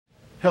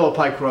Hello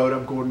Pike Road,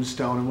 I'm Gordon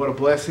Stone, and what a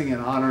blessing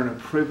and honor and a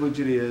privilege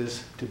it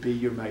is to be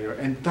your mayor.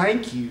 And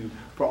thank you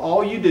for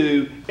all you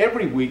do.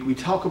 Every week we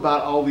talk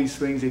about all these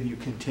things and you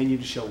continue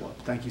to show up.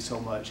 Thank you so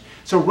much.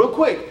 So real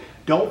quick,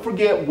 don't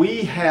forget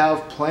we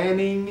have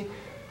planning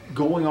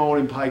going on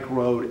in Pike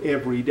Road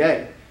every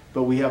day.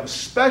 But we have a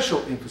special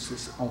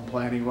emphasis on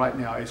planning right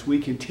now as we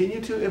continue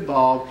to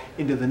evolve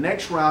into the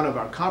next round of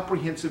our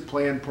comprehensive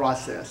plan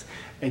process.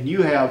 And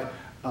you have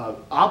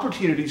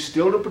opportunities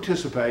still to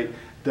participate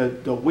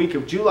the week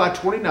of July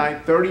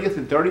 29th, 30th,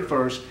 and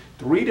 31st,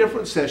 3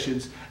 different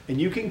sessions,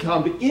 and you can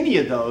come to any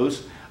of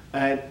those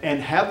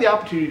and have the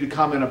opportunity to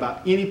comment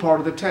about any part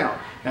of the town.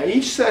 Now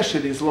each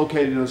session is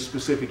located in a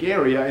specific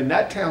area, and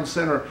that town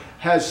center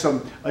has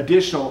some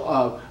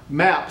additional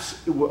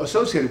maps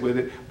associated with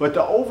it, but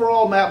the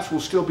overall maps will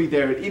still be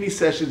there at any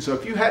session. So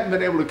if you hadn't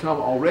been able to come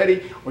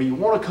already, or you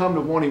want to come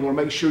to one, you want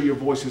to make sure your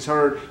voice is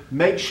heard,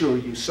 make sure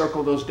you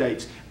circle those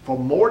dates. For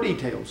more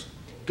details,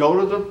 go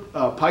to the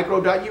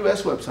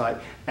pikeroad.us website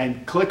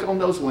and click on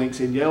those links,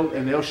 and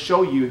they'll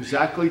show you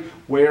exactly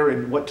where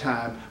and what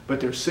time,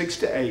 but they're 6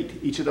 to 8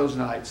 each of those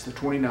nights, the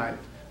 29th,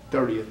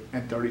 30th,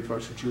 and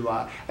 31st of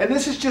July. And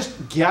this is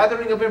just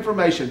gathering of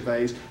information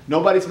phase.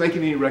 Nobody's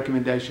making any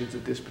recommendations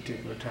at this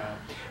particular time.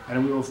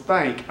 And we will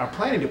thank our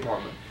planning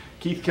department,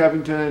 Keith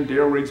Covington,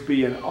 Daryl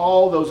Rigsby, and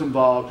all those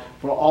involved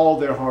for all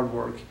their hard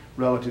work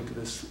relative to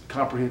this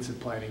comprehensive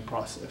planning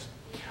process.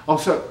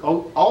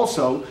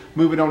 Also,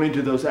 moving on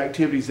into those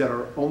activities that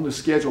are on the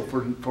schedule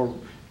for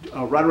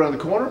right around the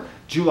corner.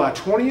 July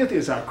 20th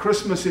is our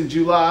Christmas in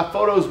July,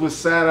 photos with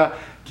Santa.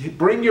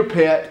 Bring your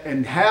pet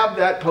and have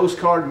that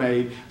postcard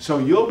made so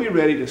you'll be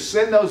ready to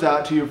send those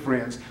out to your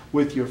friends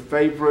with your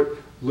favorite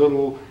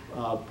little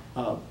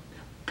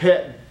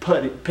pet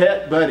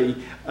buddy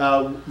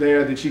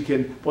there that you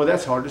can, boy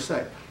that's hard to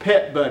say,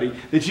 pet buddy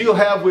that you'll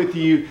have with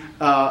you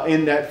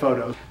in that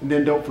photo. And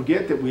then don't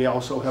forget that we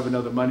also have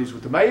another Mondays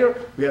with the Mayor.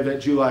 We have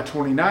that July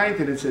 29th,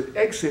 and it's at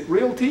Exit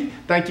Realty.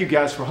 Thank you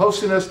guys for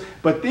hosting us,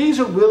 but these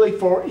are really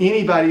for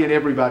anybody and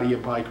everybody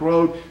in Pike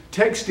Road.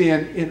 Text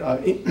in,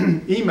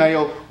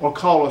 email, or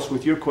call us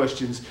with your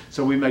questions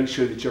so we make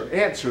sure that your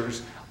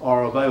answers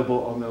are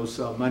available on those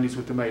Mondays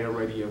with the Mayor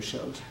radio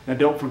shows. Now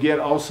don't forget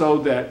also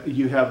that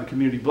you have the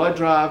Community Blood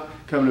Drive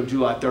coming up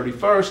July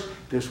 31st.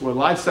 This is where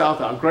Life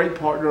South, our great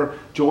partner,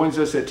 joins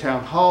us at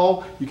Town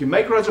Hall. You can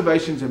make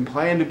reservations and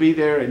plan to be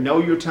there and know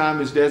your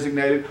time is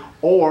designated,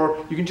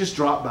 or you can just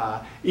drop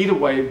by. Either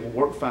way, it will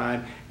work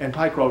fine. And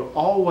Pike Road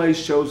always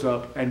shows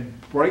up and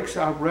breaks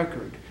our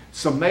record.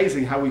 It's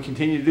amazing how we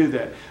continue to do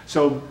that.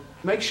 So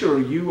make sure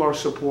you are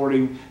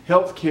supporting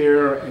health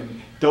care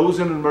and those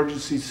in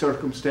emergency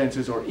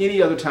circumstances or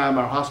any other time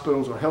our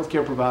hospitals or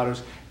healthcare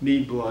providers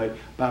need blood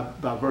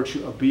by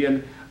virtue of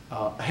being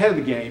ahead of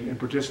the game and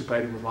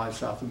participating with Life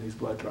South in these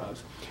blood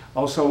drives.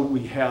 Also,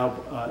 we have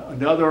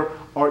another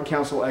Art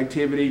Council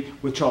activity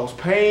with Charles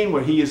Payne,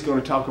 where he is going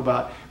to talk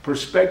about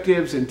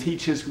perspectives and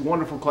teach his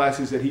wonderful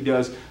classes that he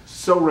does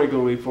so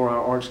regularly for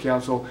our Arts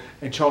Council.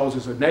 And Charles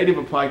is a native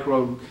of Pike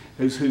Road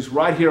who's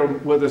right here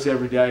with us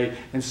every day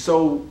and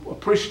so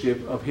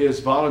appreciative of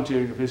his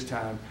volunteering of his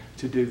time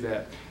to do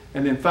that.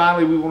 And then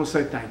finally, we want to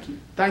say thank you.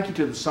 Thank you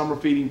to the summer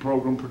feeding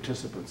program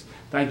participants.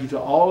 Thank you to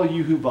all of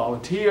you who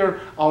volunteer,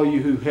 all of you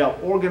who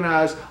help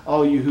organize,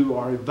 all of you who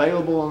are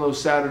available on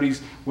those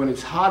Saturdays when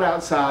it's hot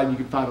outside. You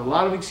can find a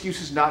lot of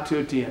excuses not to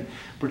attend.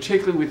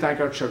 Particularly, we thank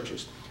our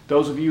churches.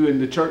 Those of you in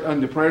the church,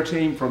 on the prayer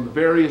team from the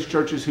various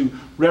churches who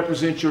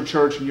represent your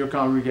church and your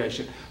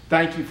congregation.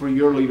 Thank you for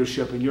your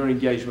leadership and your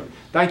engagement.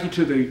 Thank you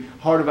to the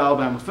Heart of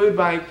Alabama Food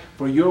Bank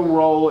for your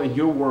role and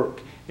your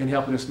work in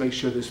helping us make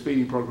sure this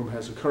feeding program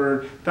has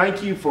occurred.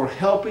 Thank you for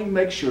helping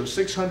make sure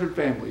 600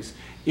 families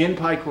in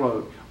Pike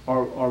Road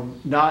are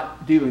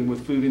not dealing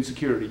with food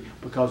insecurity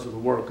because of the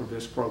work of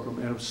this program.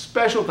 And a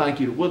special thank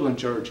you to Woodland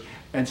Church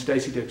and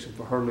Stacy Dixon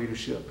for her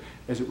leadership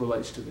as it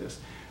relates to this.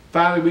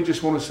 Finally, we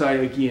just want to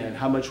say again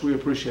how much we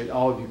appreciate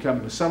all of you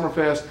coming to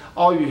Summerfest,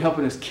 all of you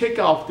helping us kick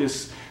off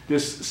this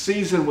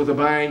season with a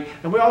bang.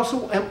 And we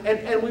also,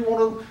 and we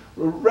want to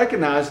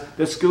recognize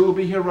that school will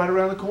be here right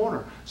around the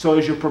corner. So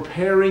as you're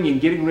preparing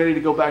and getting ready to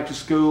go back to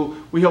school,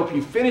 we hope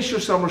you finish your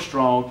summer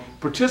strong,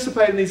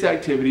 participate in these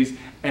activities,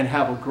 and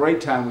have a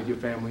great time with your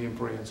family and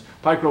friends.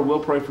 Pike Road will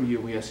pray for you.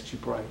 We ask that you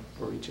pray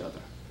for each other.